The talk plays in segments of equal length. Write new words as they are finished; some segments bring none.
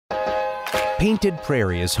Painted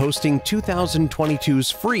Prairie is hosting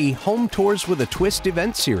 2022's free Home Tours with a Twist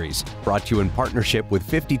event series, brought to you in partnership with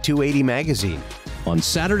 5280 Magazine. On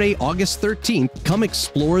Saturday, August 13th, come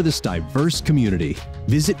explore this diverse community.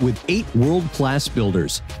 Visit with 8 world-class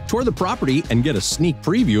builders, tour the property, and get a sneak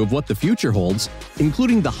preview of what the future holds,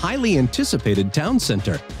 including the highly anticipated town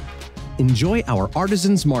center. Enjoy our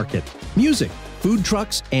artisans market, music, food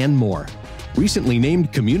trucks, and more. Recently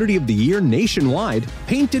named Community of the Year nationwide,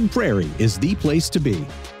 Painted Prairie is the place to be.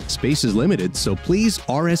 Space is limited, so please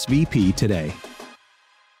RSVP today.